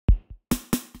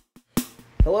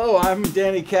Hello, I'm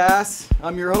Danny Cass.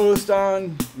 I'm your host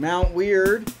on Mount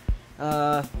Weird.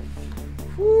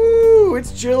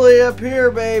 It's chilly up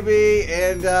here, baby,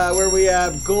 and where we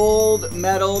have gold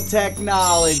metal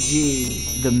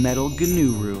technology, the Metal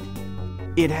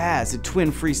Gnuru. It has a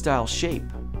twin freestyle shape.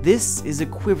 This is a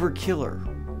quiver killer.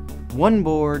 One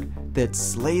board that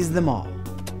slays them all.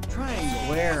 Triangle,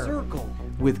 square, circle,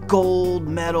 with gold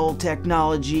metal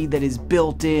technology that is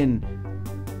built in.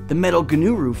 The Metal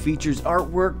Gnuru features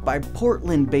artwork by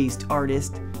Portland-based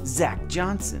artist Zach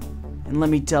Johnson. And let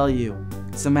me tell you,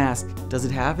 some ask, does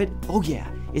it have it? Oh yeah,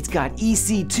 it's got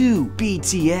EC2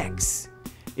 BTX.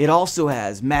 It also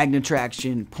has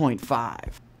Magne-Traction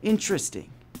 0.5. Interesting,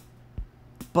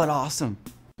 but awesome.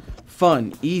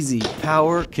 Fun, easy,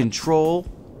 power, control,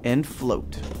 and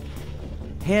float.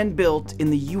 Hand-built in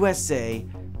the USA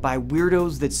by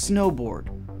weirdos that snowboard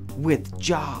with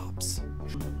jobs.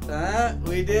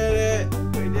 We did it!